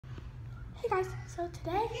Hey guys, so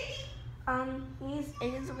today,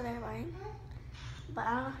 Aiden's over there lying, but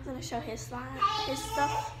I don't know if he's gonna show his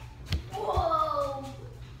stuff. Whoa!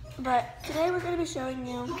 But today we're gonna be showing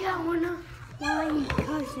you. Look at one of my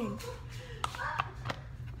cousins.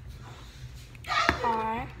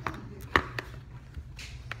 I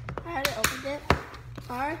already opened it.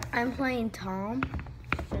 I'm playing Tom.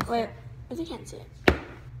 Wait, if you can't see it.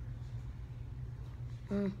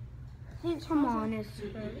 Come on, it's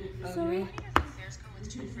So we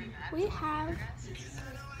have.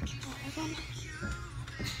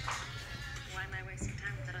 Why am I wasting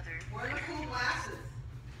time with that other?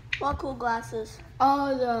 What cool glasses?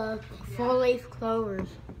 all the four-leaf clovers.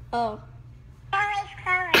 Oh.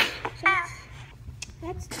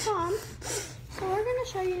 That's Tom. So we're gonna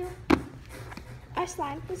show you our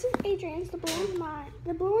slime. This is Adrian's. The blue one's mine.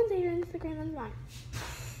 The blue one's Adrian's. The green one's mine.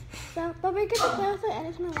 So, but we get to play with it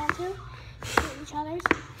anytime we want to. Each other's.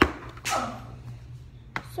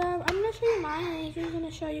 So I'm gonna show you mine, and Adrian's gonna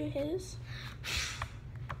show you his.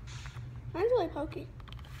 Mine's really pokey.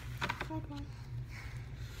 I like mine.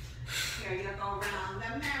 Here you go round the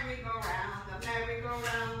merry-go-round, the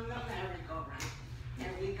merry-go-round, the merry-go-round.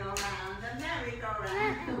 Here we go round the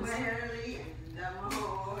merry-go-round, the merry and the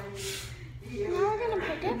morning. Now we're gonna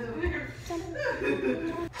pick it. So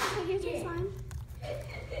here's your slime.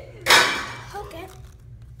 Poke it.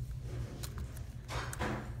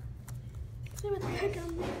 See what the heck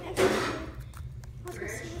I'm doing. Let's go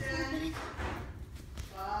see what's happening.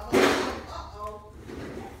 Uh-oh.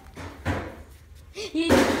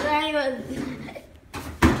 He's trying to.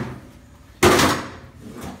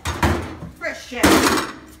 Christian.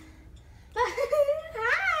 Hi.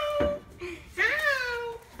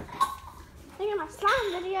 Hi. Look at my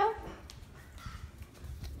slime video.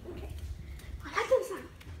 Okay. I like the slime.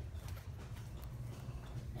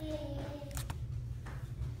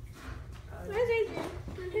 Where's Adrian?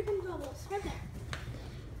 And here comes Bubbles. Right there.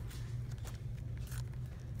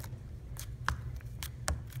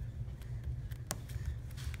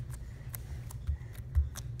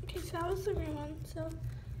 Okay, so that was the green one. So,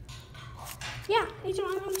 yeah,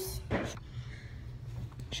 Adrian comes.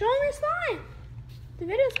 Show him your slime. The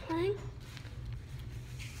video's playing.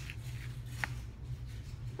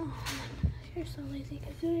 Oh my goodness, you're so lazy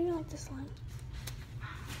because you don't even like the slime.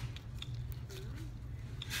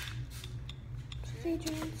 This is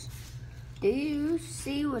Adrian's. Do you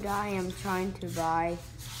see what I am trying to buy?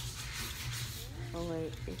 Oh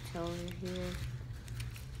wait, it's over here.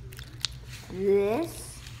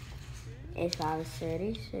 This is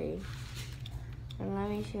 533. And let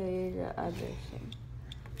me show you the other thing.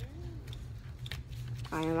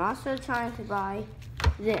 I am also trying to buy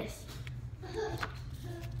this.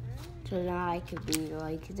 So that I could be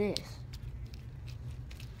like this.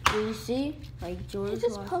 Do you see? Like George It's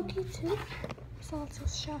just Washington. pokey too. So let's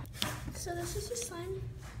just show. So this is the slime.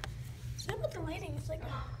 So with the lighting, it's like.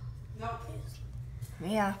 No.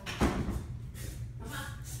 Yeah.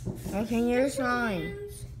 Okay, your slime.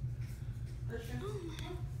 Oh my.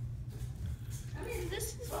 I mean,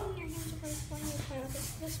 this is in your hands for when you play with it.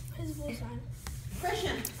 This is blue slime.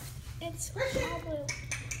 Christian. It's all blue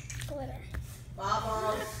glitter.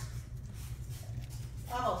 Bubbles.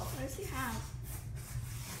 Bubbles. What does he have?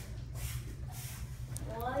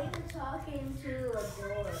 Why are you talking to a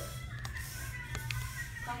door?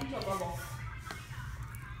 Talking to a bubble.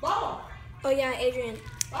 Bubble. Oh yeah, Adrian.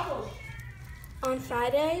 Bubbles. On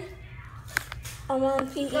Friday, on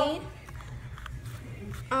PE,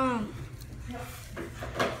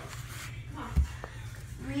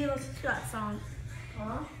 we listened to that song.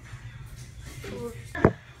 Huh?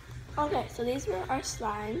 Okay, so these were our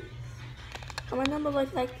slime. And one number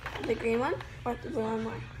looked like the green one or the blue one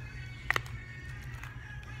more.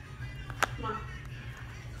 Come on.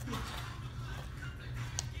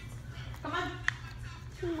 Come on.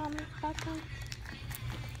 See Mommy's back on.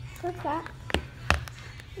 What's that?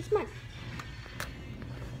 It's mine.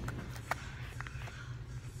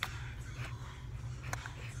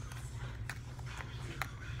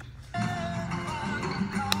 I'm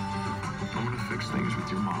gonna fix things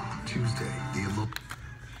with your mom. Tuesday, the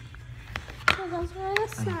So those were the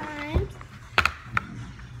slimes.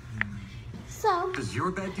 So Does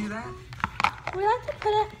your bed do that? we like to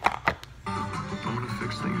put it I'm gonna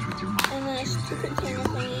fix things with your mom. in a Tuesday, container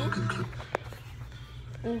thingy. conclude.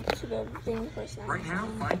 To the thing for slime. Right now,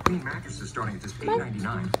 5 queen mattresses starting at just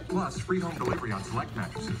 $8.99, plus free home delivery on select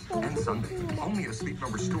mattresses. And Sunday, only at a Sleep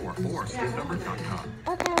Number store or sleepnumber.com.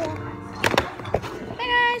 Okay. Hey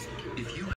guys. If you